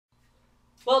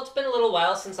Well, it's been a little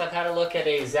while since I've had a look at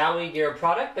a Zowie Gear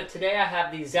product, but today I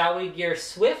have the Zowie Gear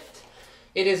Swift.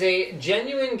 It is a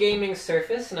genuine gaming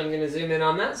surface, and I'm going to zoom in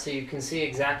on that so you can see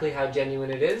exactly how genuine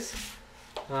it is.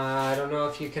 I don't know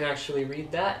if you can actually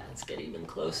read that. Let's get even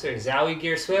closer. Zowie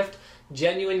Gear Swift,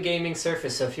 genuine gaming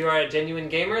surface. So if you are a genuine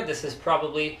gamer, this is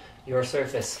probably your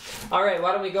surface. Alright,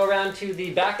 why don't we go around to the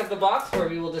back of the box where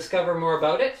we will discover more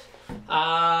about it.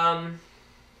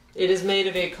 It is made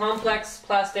of a complex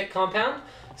plastic compound.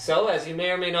 So, as you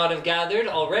may or may not have gathered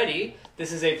already,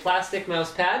 this is a plastic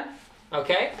mouse pad.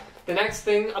 Okay? The next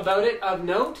thing about it of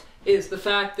note is the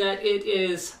fact that it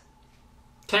is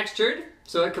textured.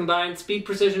 So it combines speed,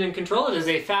 precision, and control. It is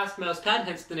a fast mouse pad,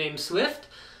 hence the name Swift.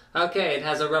 Okay, it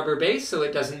has a rubber base so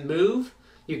it doesn't move.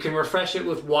 You can refresh it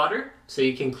with water, so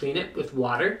you can clean it with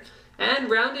water.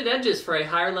 And rounded edges for a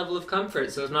higher level of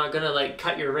comfort, so it's not going to like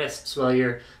cut your wrists while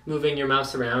you're moving your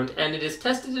mouse around. And it is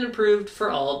tested and approved for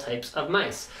all types of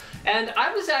mice. And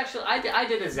I was actually, I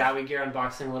did a Zowie Gear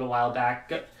unboxing a little while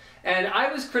back, and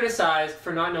I was criticized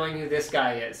for not knowing who this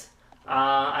guy is.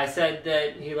 I said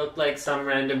that he looked like some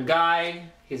random guy.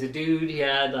 He's a dude, he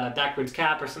had a backwards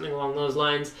cap or something along those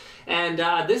lines. And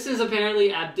this is apparently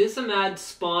Abdisamad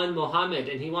Spawn Mohammed,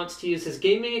 and he wants to use his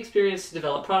gaming experience to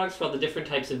develop products for all the different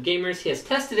types of gamers. He has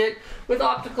tested it with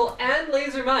optical and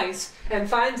laser mice, and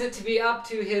finds it to be up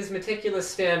to his meticulous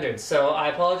standards. So I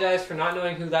apologize for not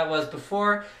knowing who that was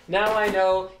before. Now I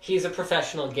know he's a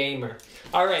professional gamer.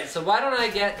 Alright, so why don't I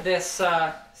get this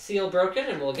seal broken,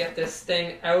 and we'll get this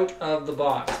thing out of the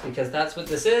box, because that's what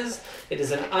this is. It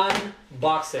is an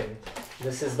unboxing.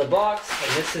 This is the box,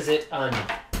 and this is it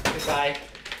Goodbye.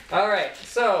 Alright,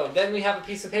 so then we have a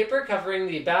piece of paper covering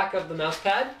the back of the mouse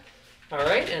pad.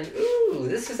 Alright, and ooh,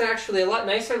 this is actually a lot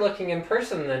nicer looking in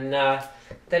person than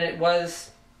it was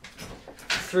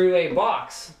through a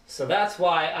box. So that's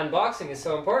why unboxing is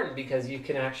so important, because you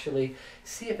can actually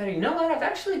see it better. You know what? I've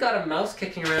actually got a mouse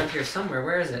kicking around here somewhere.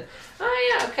 Where is it?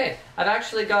 Oh yeah, okay. I've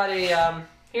actually got a,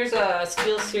 here's a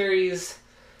SteelSeries,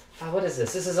 what is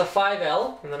this? This is a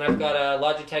 5L, and then I've got a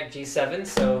Logitech G7.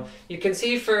 So you can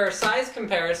see for size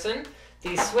comparison,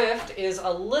 the Swift is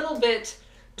a little bit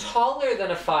taller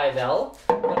than a 5L,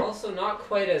 but also not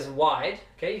quite as wide.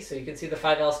 Okay, so you can see the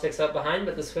 5L sticks out behind,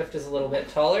 but the Swift is a little bit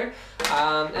taller.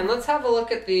 And let's have a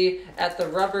look at the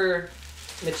rubber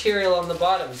material on the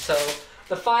bottom. So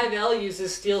the 5L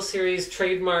uses SteelSeries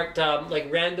trademarked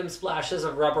like random splashes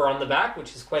of rubber on the back,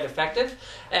 which is quite effective.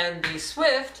 And the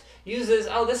Swift uses,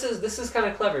 oh, this is kind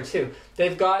of clever too.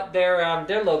 They've got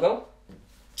their logo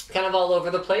kind of all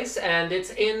over the place, and it's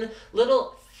in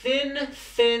little thin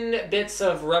bits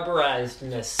of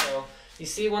rubberizedness. So you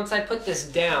see, once I put this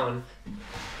down,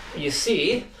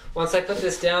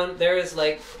 there is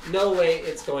like no way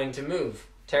it's going to move.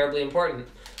 Terribly important.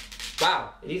 Wow,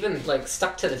 it even like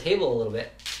stuck to the table a little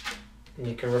bit. And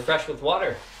you can refresh with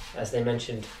water, as they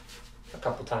mentioned a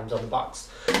couple times on the box.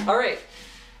 Alright,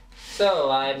 so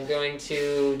I'm going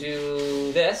to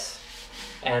do this,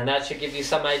 and that should give you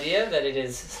some idea that it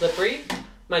is slippery.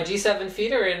 My G7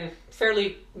 feet are in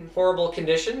fairly horrible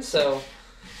condition, so,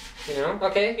 you know,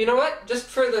 okay, you know what, just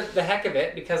for the heck of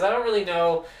it, because I don't really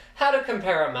know how to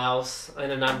compare a mouse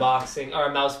in an unboxing, or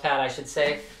a mouse pad I should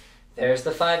say, there's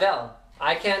the 5L.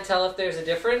 I can't tell if there's a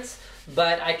difference,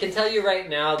 but I can tell you right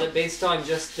now that based on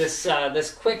just this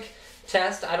this quick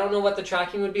test, I don't know what the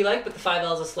tracking would be like, but the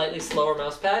 5L is a slightly slower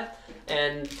mouse pad,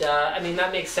 and I mean,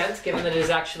 that makes sense given that it is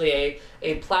actually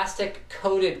a plastic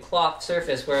coated cloth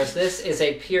surface, whereas this is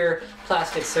a pure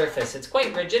plastic surface. It's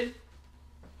quite rigid,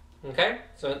 okay,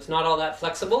 so it's not all that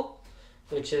flexible,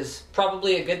 which is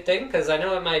probably a good thing, because I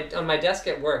know on my desk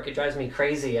at work it drives me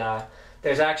crazy.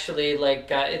 There's actually like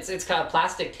it's got a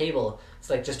plastic table. It's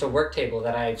like just a work table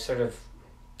that I sort of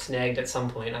snagged at some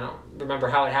point. I don't remember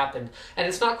how it happened, and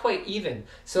it's not quite even.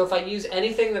 So if I use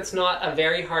anything that's not a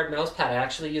very hard mouse pad, I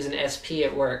actually use an SP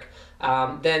at work.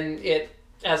 Then it,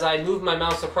 as I move my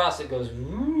mouse across, it goes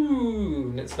woo,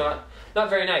 and it's not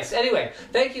very nice. Anyway,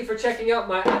 thank you for checking out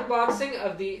my unboxing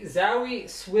of the Zowie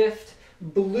Swift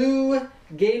Blue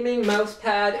gaming mouse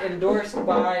pad, endorsed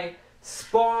by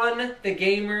Spawn the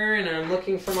Gamer, and I'm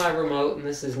looking for my remote, and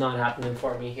this is not happening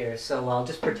for me here, so I'll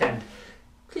just pretend.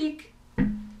 Click.